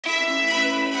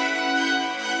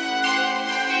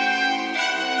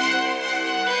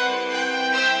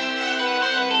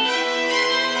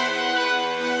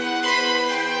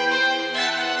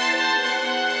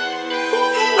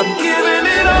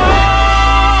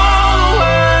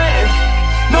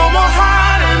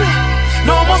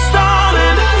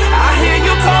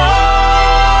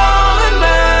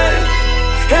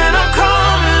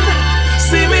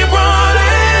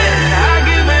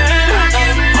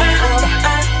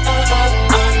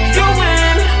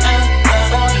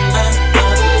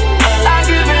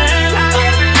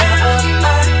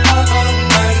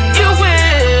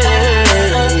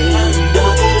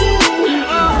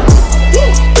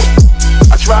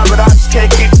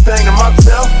everything to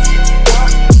myself.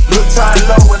 Look tight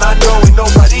low when I know ain't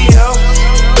nobody else.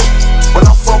 But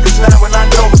I'm focused now when I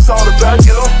know it's all about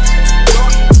you.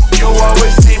 You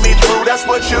always see me through, that's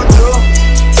what you do.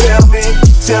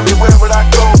 Tell me where would I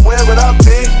go, where would I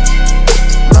be?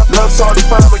 Love's hard to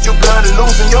find when you're blind and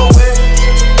losing your way.